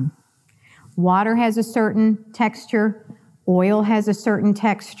your tongue. Water has a certain texture. Oil has a certain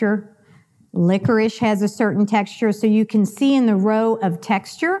texture. Licorice has a certain texture. So you can see in the row of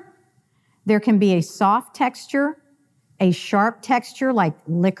texture, there can be a soft texture a sharp texture like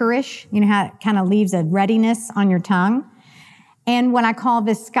licorice. You know how it kind of leaves a readiness on your tongue. And what I call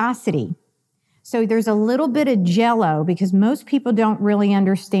viscosity. So there's a little bit of Jell-O because most people don't really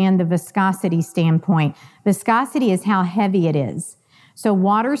understand the viscosity standpoint. Viscosity is how heavy it is. So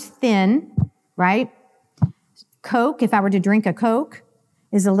water's thin, right? Coke, if I were to drink a Coke,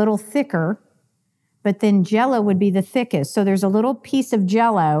 is a little thicker, but then Jell-O would be the thickest. So there's a little piece of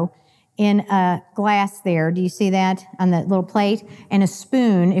Jell-O in a glass there. Do you see that on the little plate? And a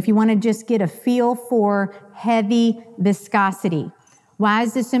spoon if you want to just get a feel for heavy viscosity. Why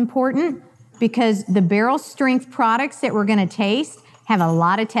is this important? Because the barrel strength products that we're going to taste have a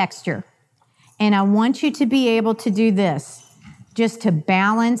lot of texture. And I want you to be able to do this just to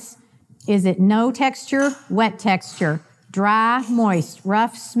balance. Is it no texture, wet texture, dry, moist,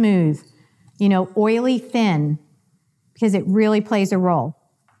 rough, smooth, oily, thin, because it really plays a role.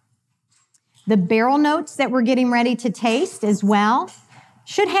 The barrel notes that we're getting ready to taste as well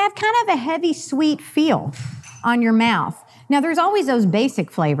should have kind of a heavy, sweet feel on your mouth. Now, there's always those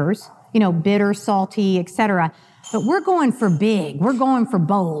basic flavors, bitter, salty, etc. But we're going for big, we're going for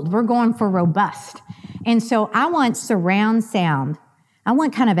bold, we're going for robust. And so I want surround sound. I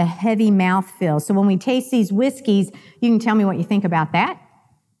want kind of a heavy mouthfeel. So when we taste these whiskeys, you can tell me what you think about that.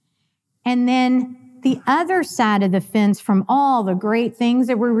 And then the other side of the fence from all the great things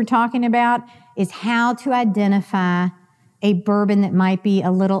that we were talking about is how to identify a bourbon that might be a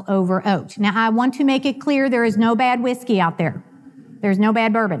little over oaked. Now, I want to make it clear there is no bad whiskey out there. There's no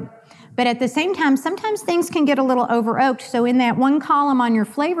bad bourbon. But at the same time, sometimes things can get a little over oaked. So in that one column on your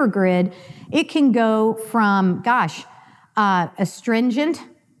flavor grid, it can go from, astringent,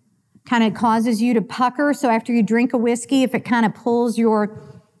 kind of causes you to pucker. So after you drink a whiskey, if it kind of pulls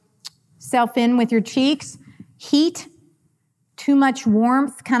yourself in with your cheeks, heat, too much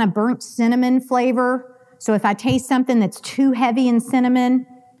warmth, kind of burnt cinnamon flavor. So if I taste something that's too heavy in cinnamon,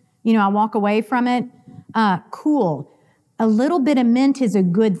 I walk away from it. Cool. A little bit of mint is a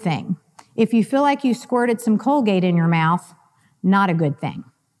good thing. If you feel like you squirted some Colgate in your mouth, not a good thing.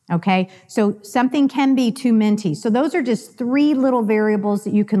 Okay, so something can be too minty. So those are just 3 little variables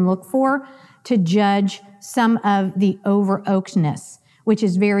that you can look for to judge some of the over oakedness, which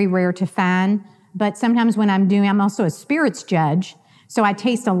is very rare to find. But sometimes when I'm also a spirits judge, so I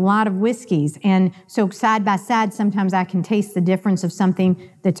taste a lot of whiskeys. And so side by side, sometimes I can taste the difference of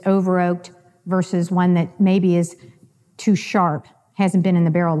something that's over oaked versus one that maybe is too sharp, hasn't been in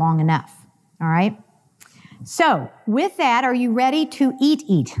the barrel long enough. All right. So with that, are you ready to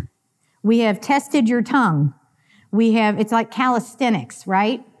eat? We have tested your tongue. It's like calisthenics,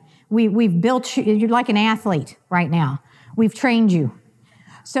 right? We've built you, you're like an athlete right now. We've trained you.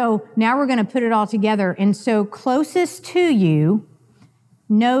 So now we're going to put it all together. And so closest to you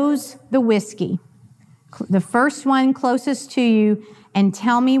knows the whiskey. The first one closest to you, and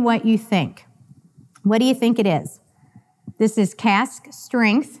tell me what you think. What do you think it is? This is cask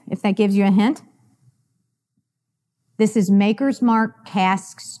strength, if that gives you a hint. This is Maker's Mark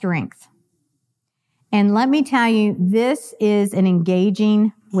cask strength. And let me tell you, this is an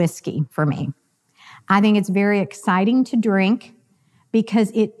engaging whiskey for me. I think it's very exciting to drink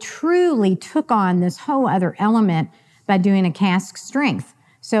because it truly took on this whole other element by doing a cask strength.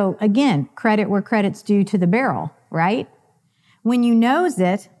 So again, credit where credit's due to the barrel, right? When you nose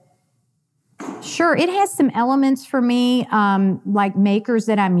it, sure, it has some elements for me, like Makers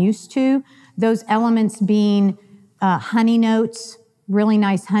that I'm used to. Those elements being honey notes, really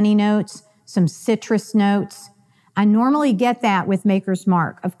nice honey notes, some citrus notes. I normally get that with Maker's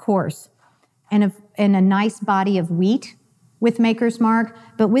Mark, of course, and a nice body of wheat with Maker's Mark.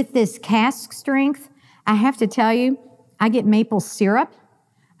 But with this cask strength, I have to tell you, I get maple syrup.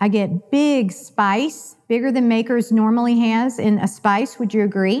 I get big spice, bigger than Maker's normally has in a spice. Would you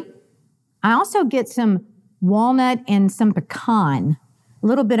agree? I also get some walnut and some pecan, a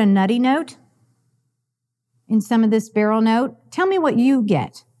little bit of nutty note in some of this barrel note. Tell me what you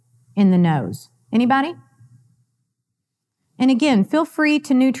get in the nose. Anybody? And again, feel free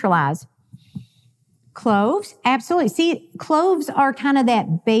to neutralize. Cloves, absolutely. See, cloves are kind of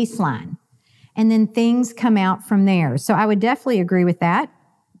that baseline, and then things come out from there. So I would definitely agree with that.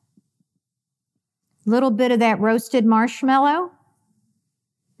 A little bit of that roasted marshmallow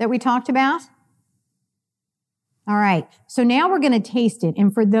that we talked about. All right, so now we're going to taste it.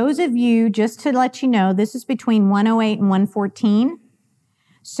 And for those of you, just to let you know, this is between 108 and 114.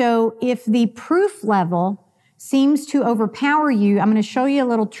 So if the proof level seems to overpower you, I'm going to show you a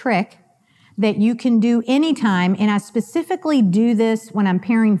little trick that you can do anytime. And I specifically do this when I'm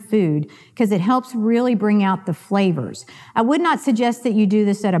pairing food because it helps really bring out the flavors. I would not suggest that you do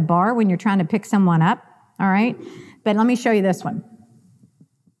this at a bar when you're trying to pick someone up, all right? But let me show you this one.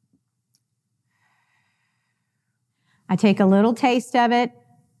 I take a little taste of it,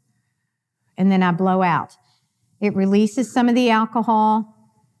 and then I blow out. It releases some of the alcohol,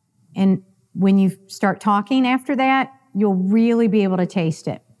 and when you start talking after that, you'll really be able to taste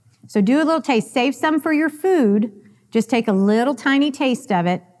it. So do a little taste. Save some for your food. Just take a little tiny taste of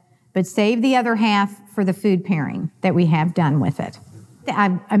it, but save the other half for the food pairing that we have done with it.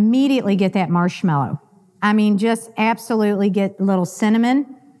 I immediately get that marshmallow. I mean, just absolutely get a little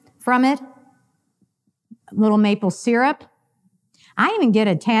cinnamon from it, a little maple syrup. I even get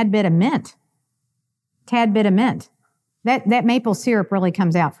a tad bit of mint. That maple syrup really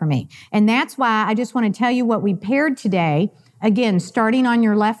comes out for me. And that's why I just want to tell you what we paired today. Again, starting on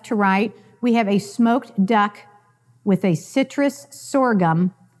your left to right, we have a smoked duck with a citrus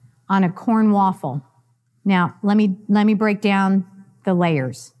sorghum on a corn waffle. Now, let me break down the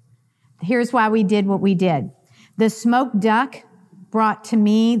layers. Here's why we did what we did. The smoked duck brought to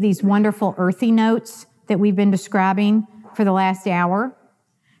me these wonderful earthy notes that we've been describing for the last hour.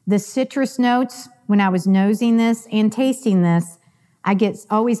 The citrus notes, when I was nosing this and tasting this, I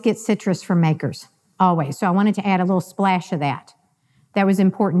always get citrus from Makers, always. So I wanted to add a little splash of that. That was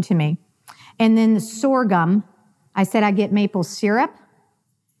important to me. And then the sorghum, I said I get maple syrup.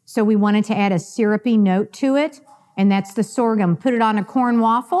 So we wanted to add a syrupy note to it, and that's the sorghum. Put it on a corn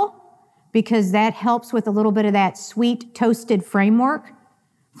waffle because that helps with a little bit of that sweet toasted framework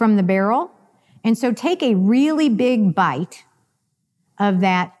from the barrel. And so take a really big bite of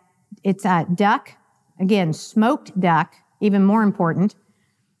that. It's a duck, again, smoked duck, even more important,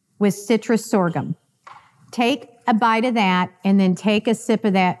 with citrus sorghum. Take a bite of that and then take a sip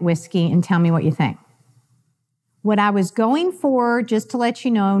of that whiskey and tell me what you think. What I was going for, just to let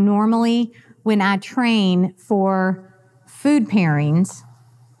you know, normally when I train for food pairings,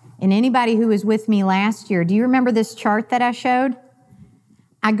 and anybody who was with me last year, do you remember this chart that I showed?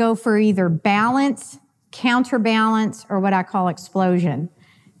 I go for either balance, counterbalance, or what I call explosion.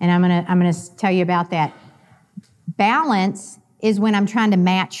 And I'm gonna tell you about that. Balance is when I'm trying to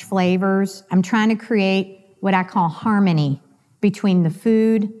match flavors. I'm trying to create what I call harmony between the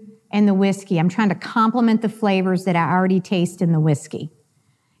food and the whiskey. I'm trying to complement the flavors that I already taste in the whiskey.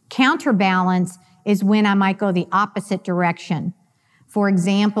 Counterbalance is when I might go the opposite direction. For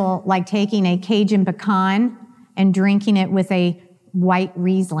example, like taking a Cajun pecan and drinking it with a white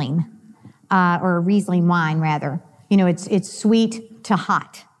Riesling, or a Riesling wine, rather. You know, it's sweet to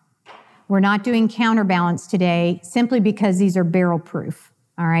hot. We're not doing counterbalance today simply because these are barrel proof,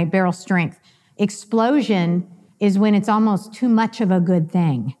 all right, barrel strength. Explosion is when it's almost too much of a good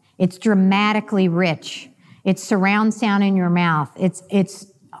thing. It's dramatically rich. It's surround sound in your mouth.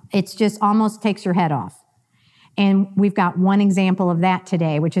 It's just almost takes your head off. And we've got one example of that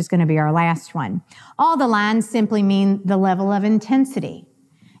today, which is going to be our last one. All the lines simply mean the level of intensity.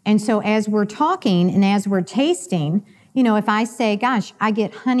 And so as we're talking and as we're tasting, you know, if I say, gosh, I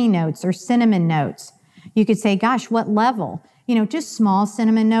get honey notes or cinnamon notes, you could say, gosh, what level? You know, just small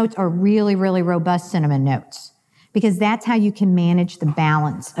cinnamon notes or really, really robust cinnamon notes, because that's how you can manage the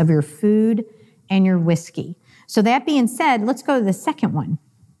balance of your food and your whiskey. So that being said, let's go to the second one.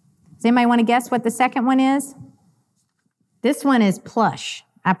 Does anybody want to guess what the second one is? This one is plush,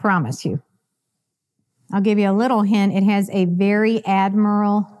 I promise you. I'll give you a little hint. It has a very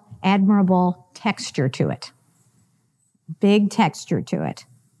admirable texture to it. Big texture to it.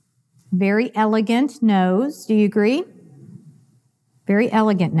 Very elegant nose. Do you agree? Very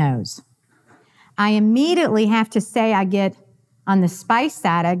elegant nose. I immediately have to say I get, on the spice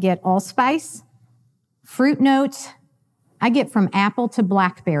side, I get allspice, fruit notes. I get from apple to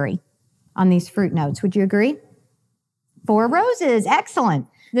blackberry on these fruit notes. Would you agree? Four Roses. Excellent.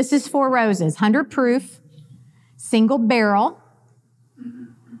 This is Four Roses, 100 proof, single barrel.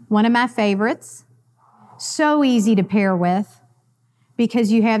 One of my favorites. So easy to pair with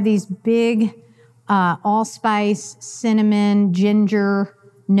because you have these big allspice, cinnamon, ginger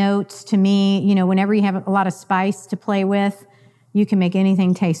notes. To me, you know, whenever you have a lot of spice to play with, you can make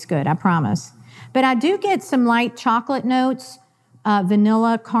anything taste good, I promise. But I do get some light chocolate notes,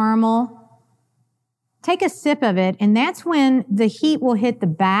 vanilla, caramel. Take a sip of it, and that's when the heat will hit the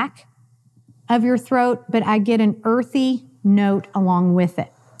back of your throat, but I get an earthy note along with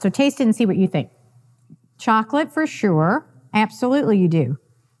it. So taste it and see what you think. Chocolate for sure. Absolutely you do.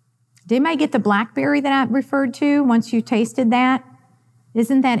 Did anybody get the blackberry that I referred to once you tasted that?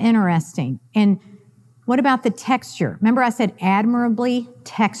 Isn't that interesting? And what about the texture? Remember I said admirably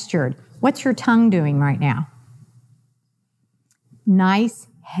textured. What's your tongue doing right now? Nice,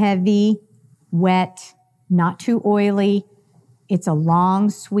 heavy, wet, not too oily. It's a long,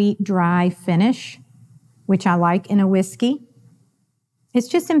 sweet, dry finish which I like in a whiskey. It's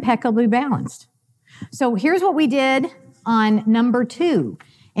just impeccably balanced. So here's what we did on number 2,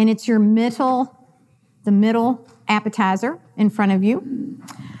 and it's the middle appetizer in front of you.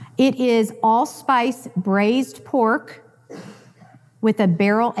 It is allspice braised pork with a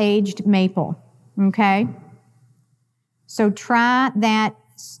barrel-aged maple, okay? So try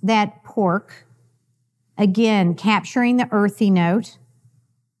that pork, again, capturing the earthy note.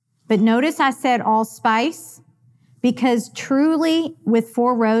 But notice I said allspice because truly with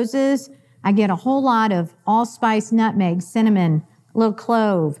Four Roses, I get a whole lot of allspice, nutmeg, cinnamon, a little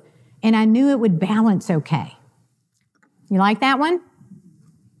clove, and I knew it would balance okay. You like that one?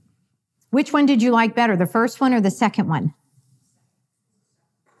 Which one did you like better, the first one or the second one?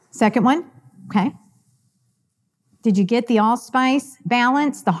 Second one? Okay. Did you get the allspice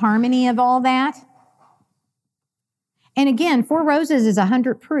balance, the harmony of all that? And again, Four Roses is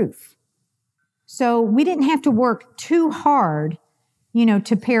 100 proof. So we didn't have to work too hard,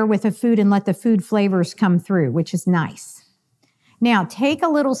 to pair with a food and let the food flavors come through, which is nice. Now, take a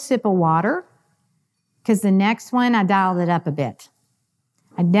little sip of water, because the next one, I dialed it up a bit.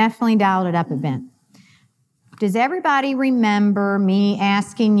 I definitely dialed it up a bit. Does everybody remember me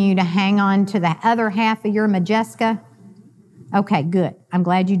asking you to hang on to the other half of your Modjeska? Okay, good. I'm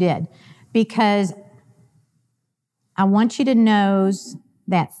glad you did. Because I want you to nose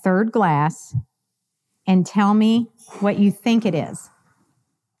that third glass and tell me what you think it is.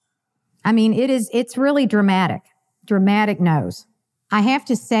 I mean, it's really dramatic nose. I have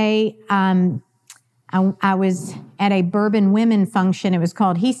to say, I was at a bourbon women function. It was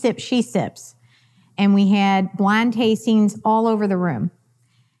called He Sips, She Sips. And we had blind tastings all over the room.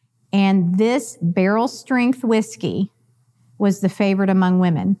 And this barrel strength whiskey was the favorite among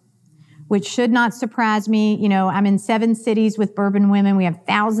women, which should not surprise me. I'm in 7 cities with bourbon women. We have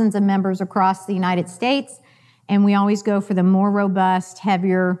thousands of members across the United States, and we always go for the more robust,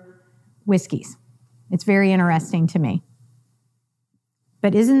 heavier whiskeys. It's very interesting to me.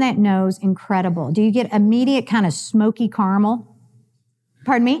 But isn't that nose incredible? Do you get immediate kind of smoky caramel?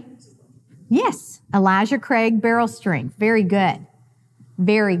 Pardon me? Yes, Elijah Craig barrel strength. Very good.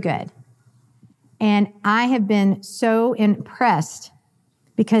 Very good. And I have been so impressed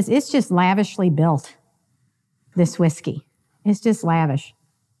because it's just lavishly built, this whiskey. It's just lavish.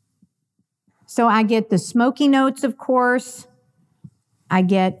 So I get the smoky notes, of course. I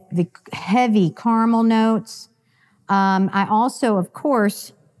get the heavy caramel notes. I also, of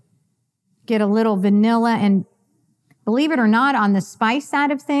course, get a little vanilla and, believe it or not, on the spice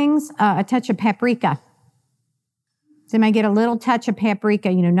side of things, a touch of paprika. So I get a little touch of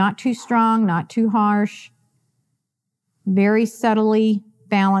paprika, not too strong, not too harsh, very subtly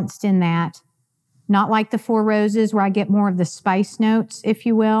balanced in that. Not like the Four Roses where I get more of the spice notes, if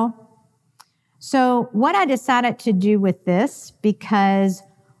you will. So what I decided to do with this, because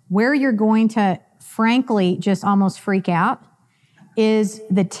where you're going to, frankly, just almost freak out, is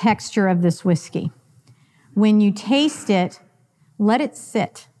the texture of this whiskey. When you taste it, let it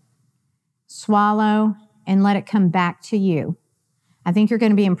sit, swallow, and let it come back to you. I think you're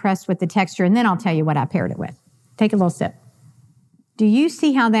going to be impressed with the texture, and then I'll tell you what I paired it with. Take a little sip. Do you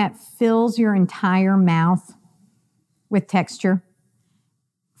see how that fills your entire mouth with texture?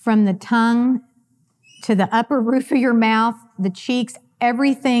 From the tongue to the upper roof of your mouth, the cheeks,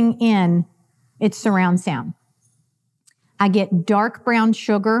 everything in its surround sound. I get dark brown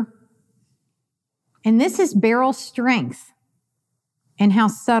sugar. And this is barrel strength. And how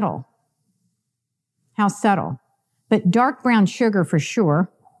subtle. How subtle. But dark brown sugar for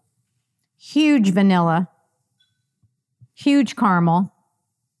sure. Huge vanilla. Huge caramel.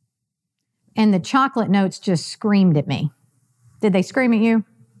 And the chocolate notes just screamed at me. Did they scream at you?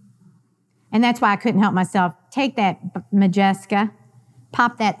 And that's why I couldn't help myself. Take that Modjeska,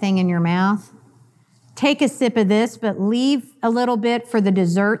 pop that thing in your mouth. Take a sip of this, but leave a little bit for the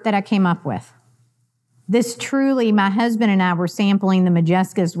dessert that I came up with. This truly, my husband and I were sampling the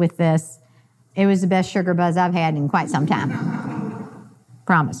Modjeskas with this. It was the best sugar buzz I've had in quite some time.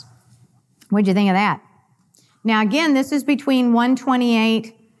 Promise. What'd you think of that? Now, again, this is between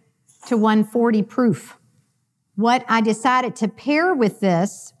 128 to 140 proof. What I decided to pair with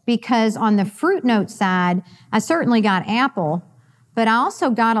this, because on the fruit note side, I certainly got apple, but I also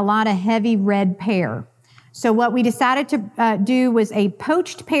got a lot of heavy red pear. So what we decided to do was a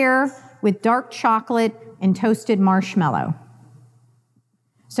poached pear with dark chocolate and toasted marshmallow.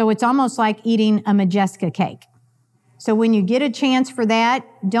 So it's almost like eating a Modjeska cake. So when you get a chance for that,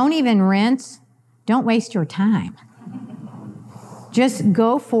 don't even rinse. Don't waste your time. Just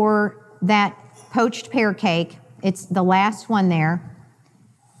go for that poached pear cake. It's the last one there.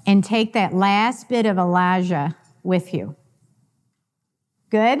 and take that last bit of Elijah with you.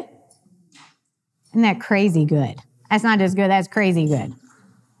 Good? Isn't that crazy good? That's not just good, that's crazy good.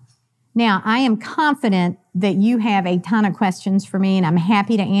 Now, I am confident that you have a ton of questions for me, and I'm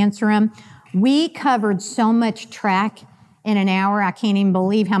happy to answer them. We covered so much track in an hour, I can't even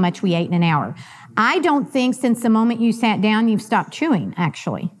believe how much we ate in an hour. I don't think since the moment you sat down, you've stopped chewing,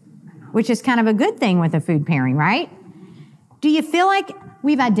 actually, which is kind of a good thing with a food pairing, right? Do you feel like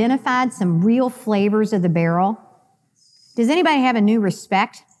we've identified some real flavors of the barrel? Does anybody have a new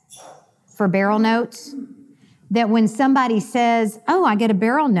respect for barrel notes? That when somebody says, oh, I get a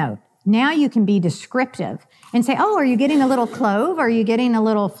barrel note, now you can be descriptive and say, oh, are you getting a little clove? Are you getting a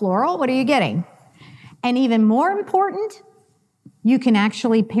little floral? What are you getting? And even more important, you can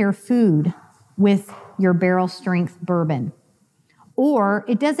actually pair food with your barrel strength bourbon. Or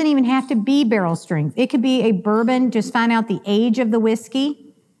it doesn't even have to be barrel strength. It could be a bourbon, just find out the age of the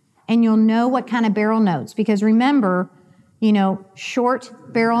whiskey, and you'll know what kind of barrel notes. Because remember, short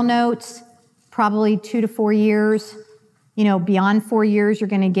barrel notes, probably 2 to 4 years. Beyond 4 years, you're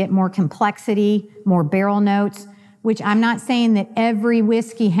going to get more complexity, more barrel notes, which I'm not saying that every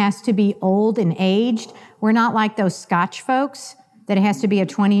whiskey has to be old and aged. We're not like those Scotch folks that it has to be a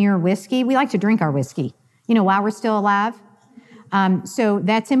 20-year whiskey. We like to drink our whiskey, while we're still alive. So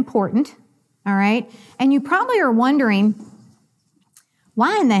that's important, all right? And you probably are wondering,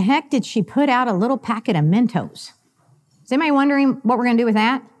 why in the heck did she put out a little packet of Mentos? Is anybody wondering what we're going to do with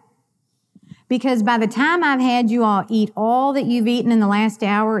that? Because by the time I've had you all eat all that you've eaten in the last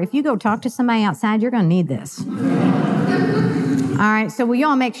hour, if you go talk to somebody outside, you're going to need this. All right, so will you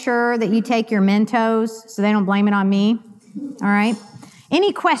all make sure that you take your Mentos so they don't blame it on me? All right.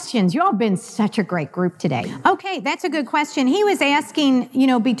 Any questions? You all have been such a great group today. Okay, that's a good question. He was asking,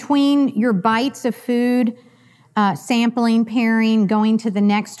 between your bites of food, sampling, pairing, going to the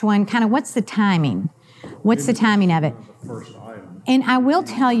next one, kind of what's the timing? What's the timing of it? First item. And I will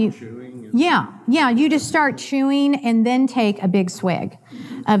tell you, you just start chewing and then take a big swig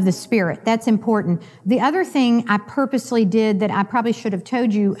of the spirit. That's important. The other thing I purposely did that I probably should have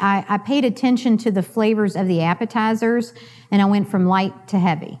told you, I paid attention to the flavors of the appetizers, and I went from light to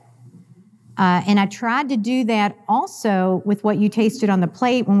heavy. And I tried to do that also with what you tasted on the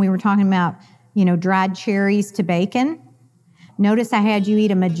plate when we were talking about, dried cherries to bacon. Notice I had you eat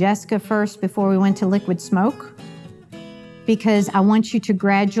a Majeska first before we went to liquid smoke, because I want you to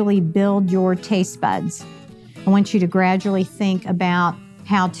gradually build your taste buds. I want you to gradually think about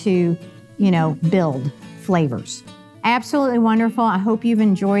how to, build flavors. Absolutely wonderful. I hope you've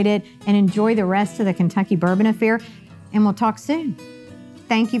enjoyed it, and enjoy the rest of the Kentucky Bourbon Affair, and we'll talk soon.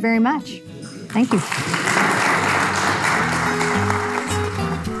 Thank you very much. Thank you.